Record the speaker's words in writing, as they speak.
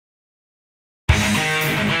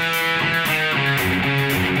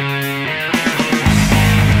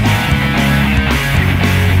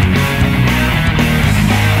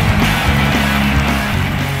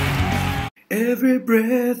Every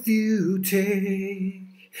breath you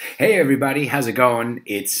take. Hey everybody, how's it going?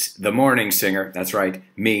 It's the morning singer, that's right,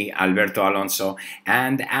 me, Alberto Alonso,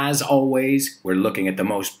 and as always, we're looking at the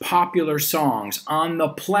most popular songs on the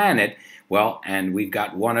planet. Well, and we've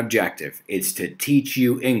got one objective. It's to teach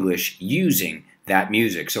you English using that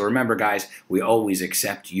music. So remember guys, we always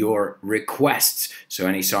accept your requests. So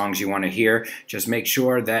any songs you want to hear, just make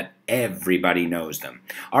sure that everybody knows them.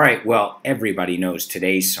 Alright, well, everybody knows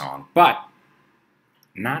today's song, but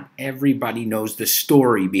not everybody knows the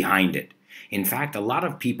story behind it. In fact, a lot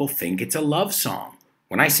of people think it's a love song.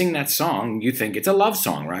 When I sing that song, you think it's a love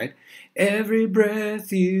song, right? Every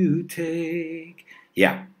breath you take.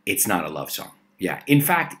 Yeah, it's not a love song. Yeah, in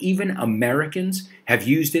fact, even Americans have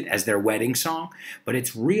used it as their wedding song, but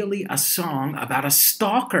it's really a song about a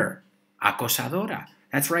stalker, acosadora.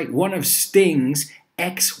 That's right, one of Sting's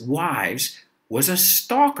ex-wives was a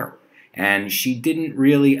stalker, and she didn't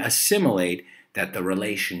really assimilate that the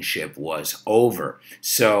relationship was over.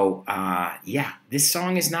 So, yeah, this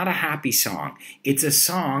song is not a happy song. It's a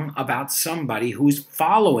song about somebody who's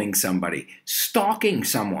following somebody, stalking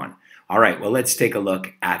someone. All right, well, let's take a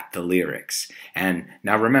look at the lyrics. And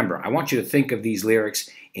now remember, I want you to think of these lyrics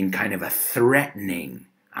in kind of a threatening,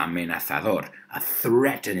 amenazador, a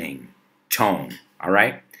threatening tone, all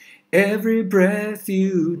right? Every breath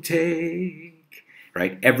you take,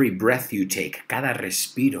 right? Every breath you take, cada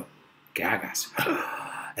respiro que hagas.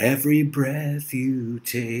 Every breath you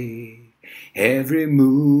take, every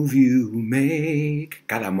move you make,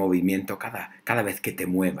 cada movimiento, cada vez que te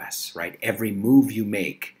muevas, right? Every move you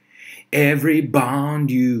make, every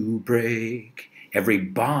bond you break. Every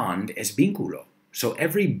bond es vínculo. So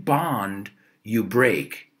every bond you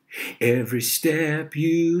break, every step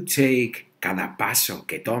you take, cada paso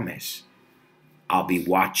que tomes, I'll be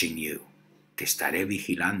watching you. Te estaré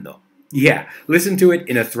vigilando. Yeah, listen to it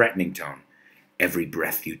in a threatening tone. Every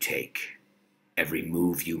breath you take, every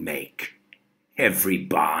move you make, every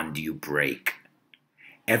bond you break,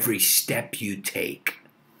 every step you take,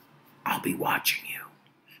 I'll be watching you.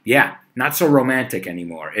 Yeah, not so romantic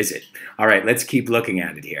anymore, is it? All right, let's keep looking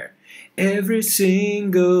at it here. Every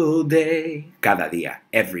single day, cada día,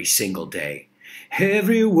 every single day,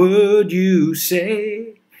 every word you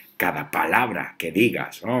say, cada palabra que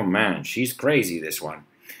digas. Oh man, she's crazy, this one.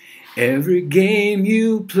 Every game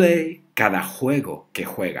you play, cada juego que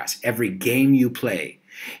juegas, every game you play,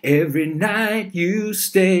 every night you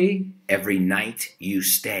stay, every night you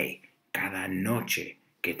stay, cada noche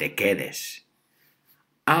que te quedes,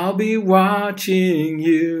 I'll be watching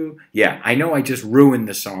you. Yeah, I know I just ruined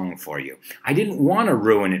the song for you. I didn't want to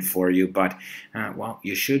ruin it for you, but, well,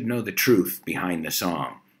 you should know the truth behind the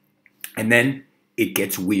song. And then it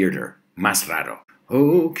gets weirder, más raro.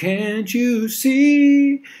 Oh, can't you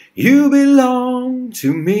see, you belong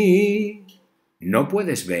to me. ¿No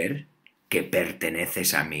puedes ver que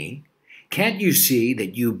perteneces a mí? Can't you see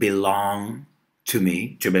that you belong to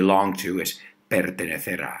me? To belong to is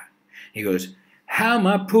pertenecer a. He goes, how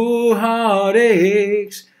my poor heart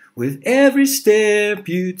aches with every step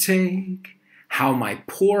you take. How my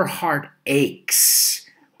poor heart aches.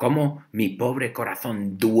 Como mi pobre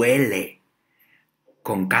corazón duele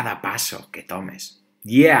con cada paso que tomes.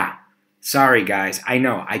 Yeah, sorry guys, I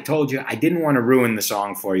know, I told you I didn't want to ruin the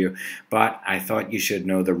song for you, but I thought you should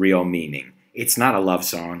know the real meaning. It's not a love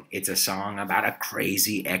song, it's a song about a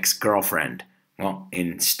crazy ex-girlfriend. Well,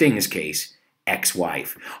 in Sting's case,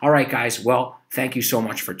 ex-wife. Alright guys, well, thank you so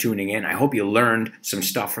much for tuning in. I hope you learned some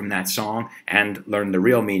stuff from that song and learned the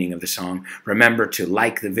real meaning of the song. Remember to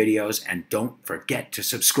like the videos and don't forget to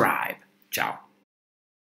subscribe. Ciao.